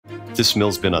This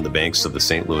mill's been on the banks of the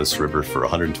St. Louis River for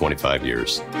 125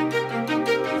 years.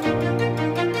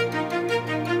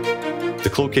 The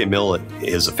Cloquet mill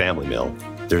is a family mill.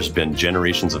 There's been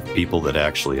generations of people that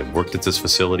actually have worked at this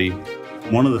facility.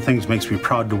 One of the things that makes me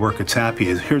proud to work at Sappi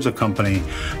is here's a company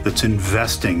that's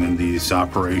investing in these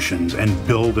operations and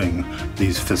building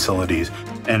these facilities.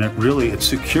 And it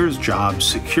secures jobs,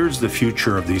 secures the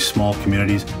future of these small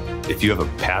communities. If you have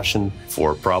a passion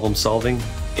for problem solving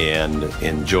and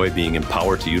enjoy being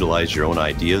empowered to utilize your own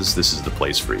ideas, this is the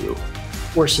place for you.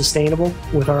 We're sustainable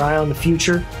with our eye on the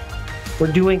future.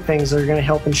 We're doing things that are going to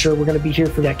help ensure we're going to be here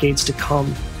for decades to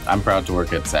come. I'm proud to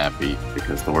work at Sappi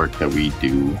because the work that we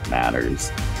do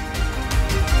matters.